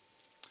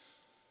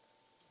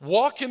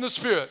 Walk in the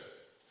Spirit.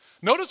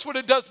 Notice what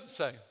it doesn't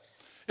say.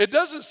 It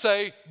doesn't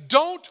say,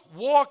 don't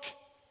walk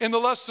in the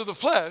lust of the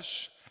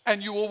flesh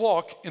and you will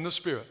walk in the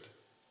Spirit.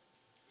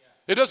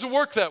 It doesn't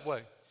work that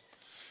way.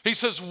 He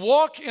says,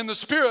 walk in the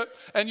Spirit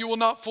and you will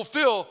not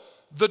fulfill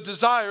the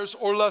desires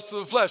or lusts of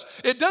the flesh.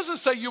 It doesn't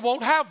say you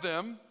won't have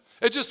them.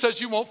 It just says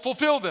you won't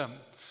fulfill them.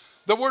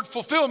 The word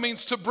fulfill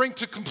means to bring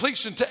to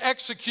completion, to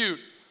execute,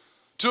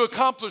 to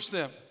accomplish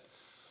them.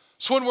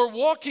 So when we're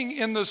walking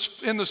in the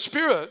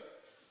Spirit,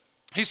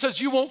 he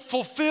says you won't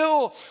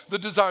fulfill the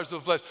desires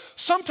of the flesh.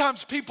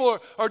 Sometimes people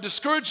are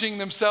discouraging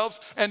themselves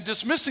and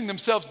dismissing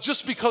themselves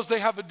just because they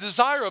have a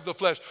desire of the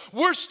flesh.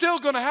 We're still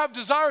going to have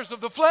desires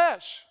of the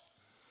flesh.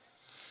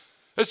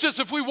 It's just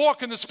if we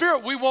walk in the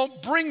Spirit, we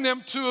won't bring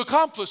them to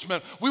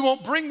accomplishment. We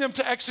won't bring them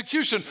to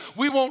execution.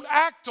 We won't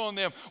act on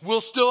them. We'll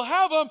still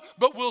have them,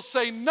 but we'll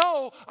say,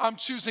 no, I'm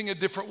choosing a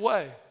different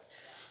way.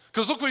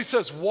 Because look what he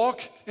says,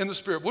 walk in the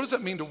Spirit. What does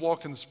that mean to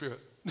walk in the Spirit?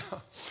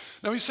 Now,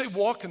 when you say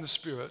walk in the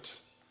Spirit,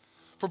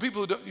 for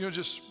people who don't, you're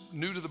just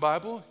new to the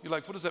Bible, you're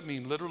like, what does that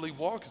mean? Literally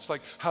walk? It's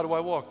like, how do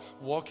I walk?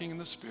 Walking in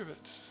the Spirit.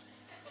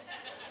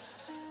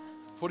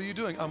 What are you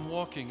doing? I'm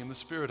walking in the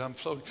Spirit. I'm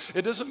floating.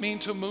 It doesn't mean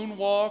to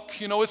moonwalk.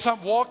 You know, it's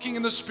not walking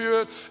in the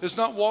Spirit. It's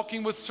not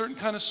walking with certain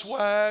kind of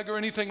swag or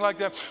anything like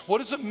that. What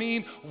does it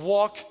mean,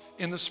 walk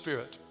in the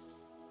Spirit?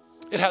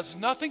 It has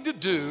nothing to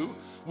do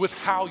with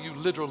how you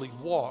literally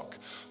walk.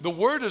 The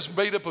word is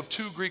made up of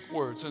two Greek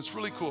words, and it's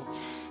really cool.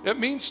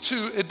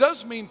 It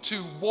does mean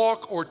to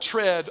walk or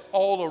tread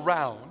all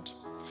around.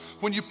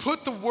 When you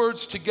put the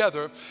words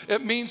together,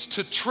 it means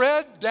to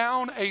tread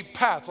down a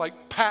path,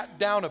 like pat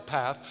down a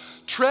path,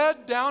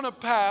 tread down a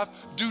path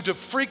due to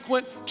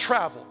frequent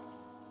travel.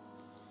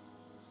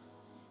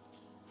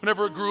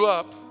 Whenever I grew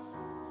up,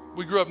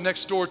 we grew up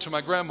next door to my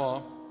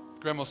Grandma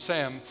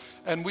Sam,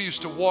 and we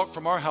used to walk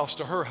from our house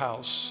to her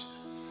house.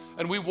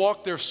 And we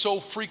walked there so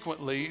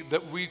frequently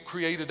that we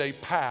created a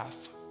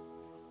path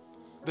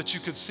that you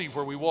could see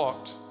where we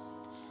walked.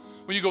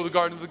 When you go to the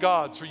Garden of the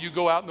Gods, or you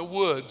go out in the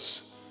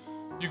woods,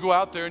 you go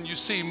out there and you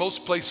see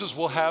most places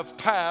will have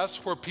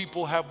paths where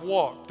people have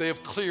walked. They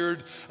have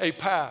cleared a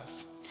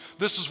path.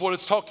 This is what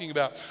it's talking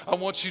about. I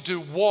want you to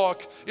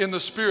walk in the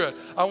Spirit.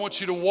 I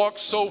want you to walk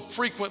so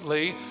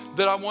frequently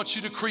that I want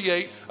you to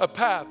create a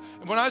path.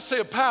 And when I say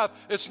a path,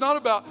 it's not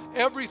about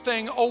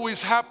everything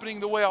always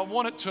happening the way I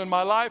want it to in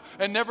my life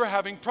and never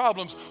having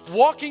problems.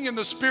 Walking in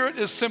the Spirit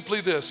is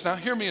simply this. Now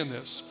hear me in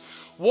this.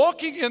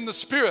 Walking in the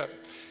Spirit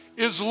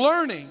is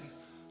learning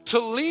to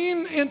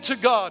lean into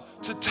God,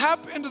 to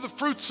tap into the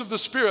fruits of the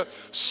Spirit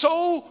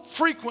so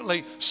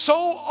frequently, so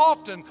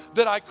often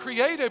that I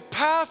create a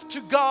path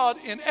to God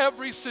in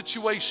every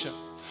situation.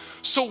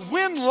 So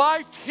when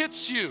life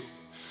hits you,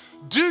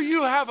 do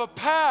you have a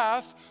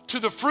path to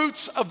the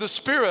fruits of the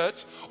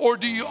Spirit, or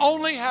do you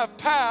only have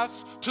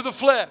paths to the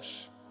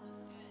flesh?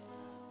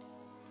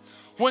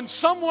 When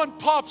someone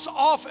pops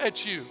off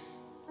at you,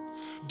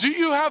 do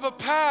you have a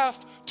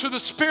path to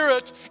the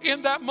Spirit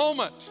in that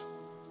moment?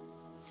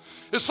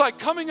 It's like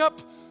coming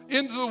up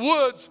into the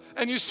woods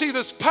and you see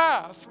this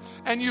path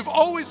and you've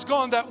always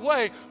gone that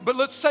way, but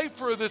let's say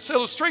for this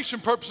illustration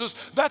purposes,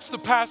 that's the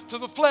path to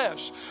the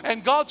flesh.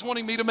 And God's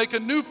wanting me to make a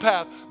new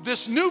path.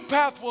 This new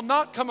path will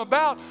not come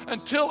about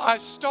until I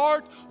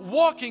start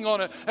walking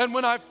on it. And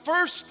when I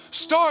first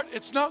start,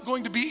 it's not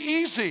going to be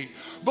easy.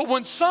 But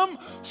when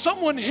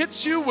someone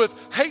hits you with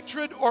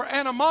hatred or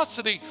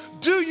animosity,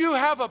 do you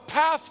have a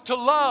path to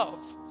love?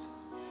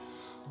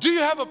 Do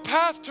you have a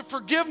path to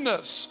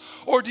forgiveness?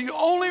 Or do you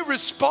only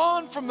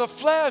respond from the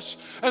flesh,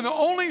 and the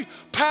only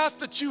path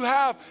that you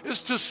have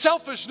is to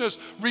selfishness,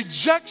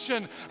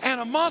 rejection,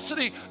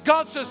 animosity?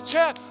 God says,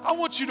 Chad, I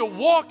want you to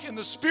walk in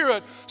the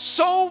Spirit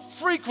so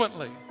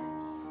frequently,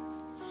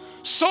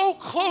 so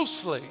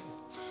closely,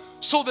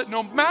 so that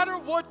no matter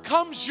what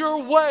comes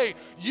your way,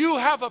 you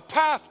have a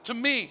path to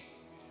me.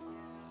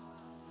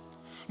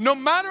 No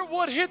matter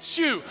what hits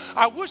you.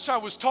 I wish I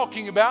was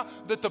talking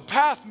about that the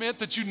path meant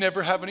that you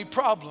never have any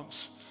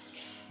problems.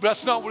 But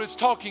that's not what it's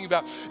talking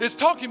about. It's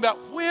talking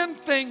about when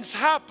things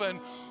happen,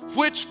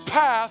 which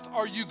path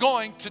are you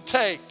going to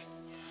take?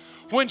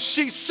 When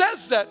she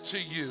says that to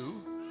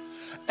you,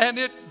 and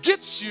it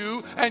gets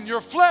you, and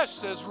your flesh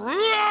says,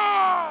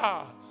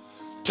 Rah!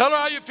 Tell her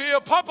how you feel,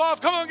 pop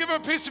off, come on, give her a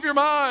piece of your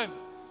mind.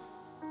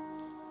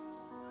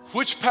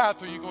 Which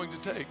path are you going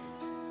to take?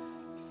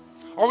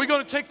 Are we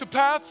going to take the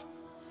path?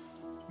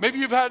 Maybe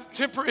you've had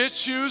temper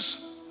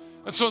issues,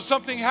 and so when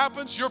something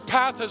happens, your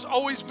path has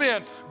always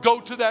been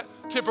go to that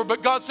temper.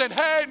 But God said,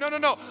 hey,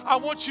 no. I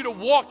want you to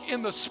walk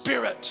in the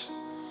Spirit.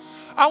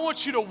 I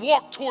want you to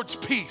walk towards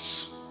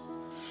peace.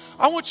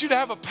 I want you to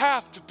have a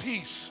path to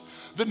peace.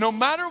 That no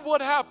matter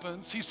what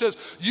happens, he says,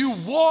 you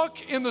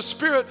walk in the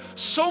Spirit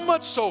so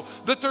much so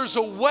that there's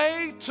a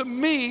way to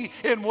me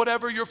in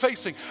whatever you're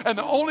facing. And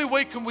the only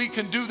way we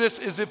can do this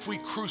is if we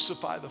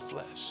crucify the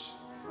flesh.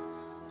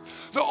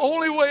 The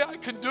only way I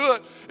can do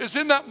it is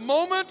in that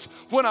moment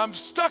when I'm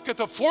stuck at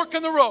the fork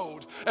in the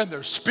road and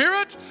there's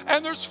spirit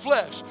and there's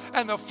flesh.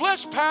 And the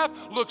flesh path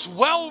looks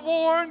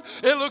well-worn.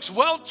 It looks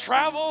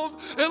well-traveled.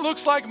 It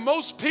looks like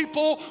most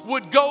people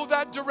would go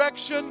that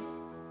direction.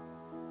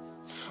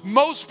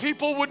 Most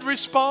people would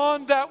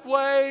respond that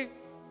way.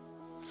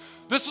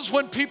 This is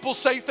when people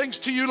say things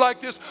to you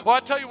like this. Well, I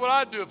tell you what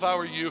I'd do if I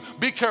were you.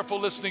 Be careful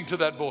listening to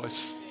that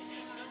voice.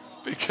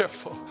 Be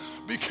careful.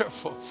 Be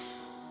careful.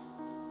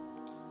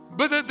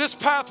 But this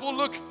path will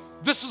look,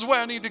 this is where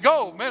I need to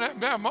go.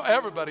 Man,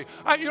 everybody,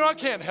 I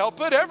can't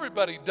help it.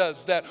 Everybody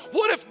does that.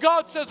 What if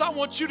God says, I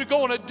want you to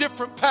go on a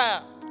different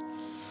path?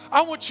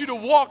 I want you to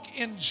walk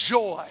in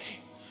joy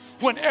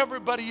when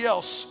everybody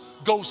else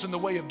goes in the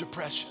way of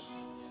depression.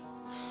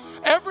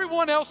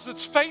 Everyone else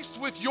that's faced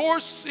with your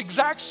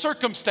exact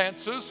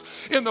circumstances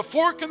in the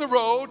fork in the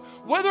road,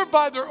 whether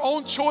by their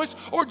own choice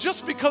or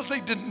just because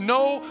they didn't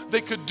know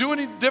they could do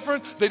any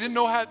different, they didn't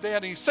know how they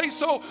had any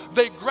say-so,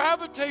 they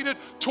gravitated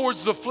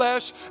towards the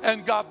flesh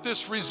and got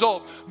this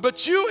result.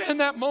 But you, in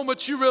that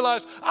moment, you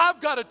realize,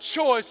 I've got a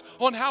choice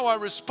on how I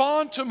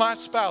respond to my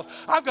spouse.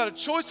 I've got a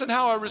choice in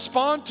how I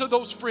respond to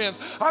those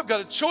friends. I've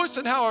got a choice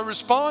in how I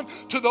respond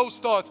to those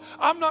thoughts.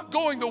 I'm not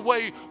going the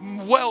way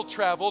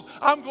well-traveled.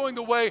 I'm going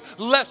the way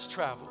less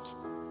traveled.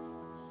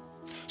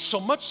 So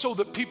much so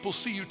that people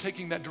see you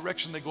taking that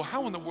direction. They go,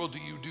 how in the world do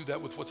you do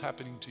that with what's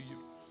happening to you?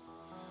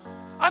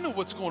 I know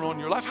what's going on in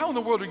your life. How in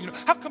the world are you?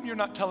 How come you're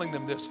not telling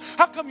them this?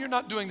 How come you're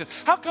not doing this?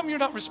 How come you're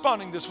not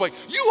responding this way?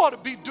 You ought to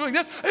be doing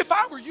this. If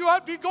I were you,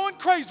 I'd be going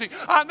crazy.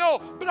 I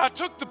know, but I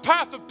took the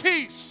path of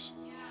peace.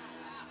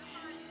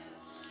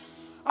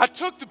 I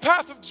took the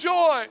path of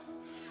joy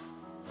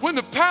when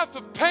the path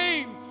of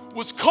pain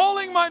was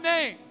calling my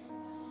name,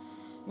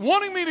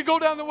 wanting me to go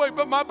down the way.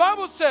 But my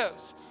Bible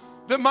says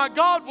that my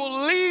God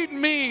will lead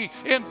me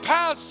in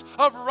paths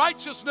of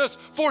righteousness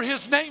for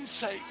his name's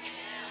sake.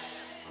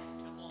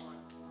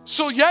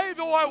 So yea,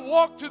 though I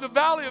walk through the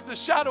valley of the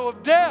shadow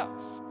of death,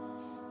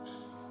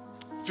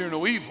 fear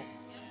no evil.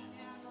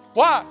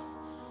 Why?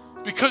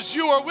 Because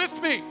you are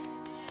with me.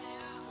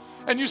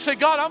 And you say,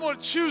 God, I'm going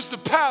to choose the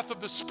path of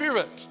the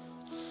Spirit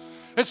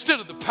instead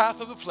of the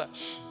path of the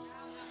flesh.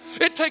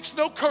 It takes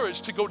no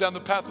courage to go down the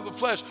path of the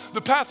flesh.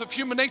 The path of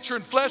human nature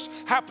and flesh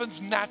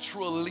happens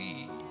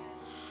naturally.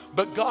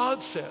 But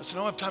God says, I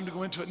don't have time to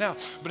go into it now,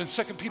 but in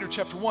 2 Peter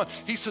chapter 1,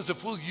 he says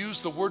if we'll use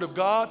the word of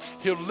God,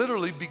 he'll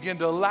literally begin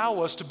to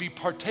allow us to be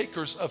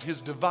partakers of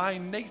his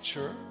divine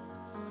nature.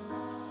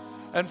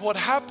 And what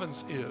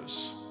happens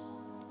is,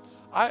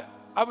 I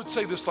would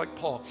say this like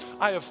Paul,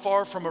 I have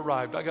far from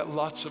arrived. I got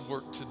lots of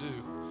work to do.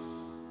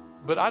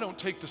 But I don't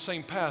take the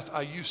same path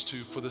I used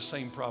to for the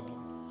same problem.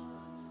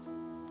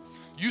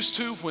 Used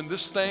to, when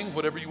this thing,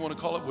 whatever you want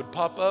to call it, would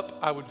pop up,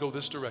 I would go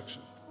this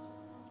direction.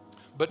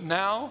 But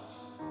now,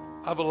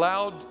 I've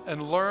allowed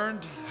and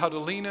learned how to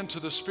lean into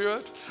the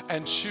Spirit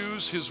and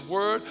choose his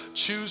word,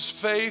 choose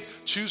faith,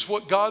 choose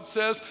what God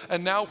says.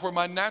 And now where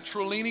my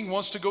natural leaning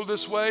wants to go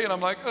this way, and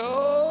I'm like,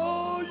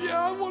 oh,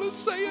 yeah, I want to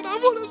say it, I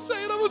want to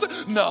say it, I want to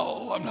say it.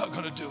 No, I'm not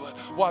going to do it.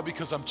 Why?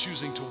 Because I'm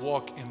choosing to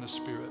walk in the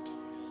Spirit.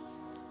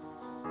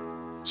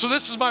 So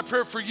this is my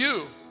prayer for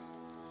you,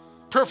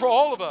 prayer for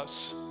all of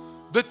us,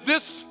 that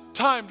this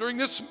time during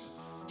this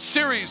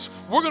series,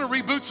 we're going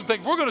to reboot some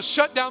things. We're going to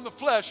shut down the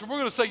flesh, and we're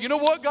going to say, you know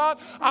what, God?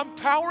 I'm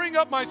powering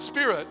up my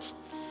spirit,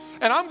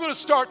 and I'm going to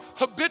start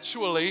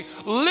habitually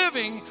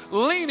living,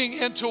 leaning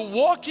into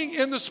walking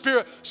in the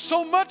Spirit,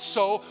 so much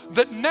so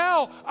that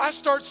now I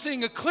start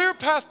seeing a clear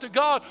path to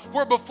God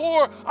where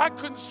before I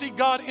couldn't see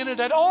God in it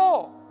at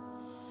all.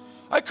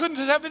 I couldn't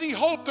have any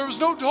hope. There was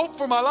no hope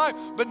for my life,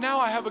 but now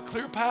I have a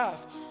clear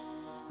path.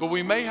 But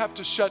we may have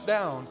to shut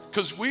down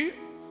because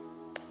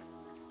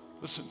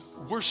listen,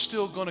 we're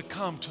still going to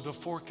come to the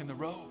fork in the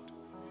road.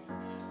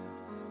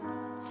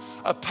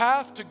 A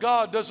path to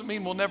God doesn't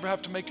mean we'll never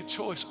have to make a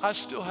choice. I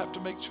still have to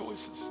make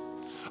choices.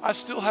 I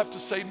still have to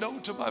say no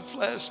to my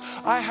flesh.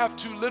 I have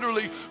to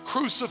literally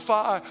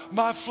crucify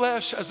my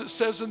flesh, as it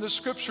says in the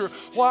scripture.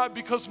 Why?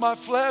 Because my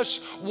flesh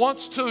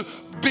wants to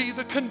be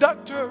the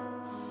conductor.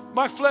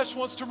 My flesh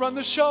wants to run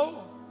the show.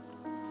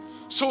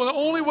 So the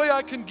only way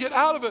I can get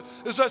out of it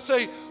is I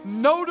say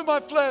no to my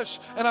flesh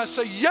and I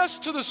say yes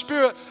to the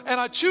Spirit,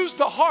 and I choose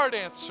the hard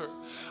answer.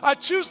 I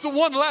choose the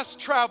one less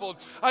traveled.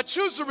 I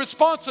choose the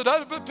response that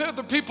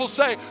other people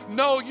say,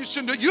 no, you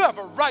shouldn't do it. You have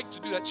a right to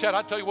do that, Chad.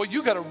 I tell you what,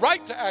 you got a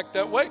right to act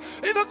that way.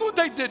 Hey, look what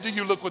they did to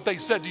you. Look what they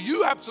said to you.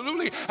 You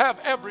absolutely have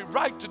every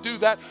right to do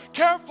that.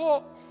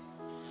 Careful.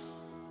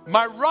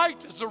 My right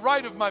is the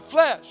right of my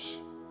flesh.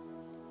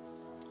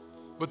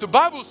 But the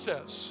Bible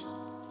says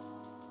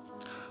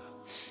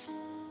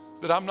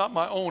that I'm not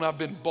my own. I've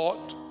been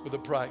bought with a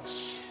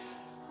price.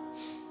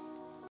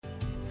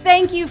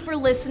 Thank you for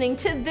listening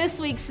to this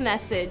week's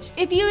message.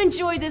 If you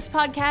enjoy this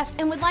podcast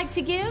and would like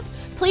to give,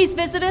 please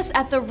visit us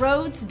at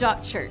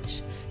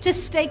theroads.church. To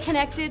stay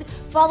connected,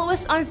 follow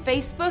us on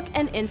Facebook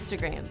and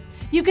Instagram.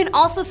 You can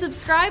also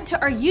subscribe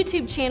to our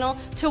YouTube channel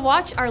to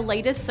watch our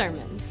latest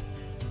sermons.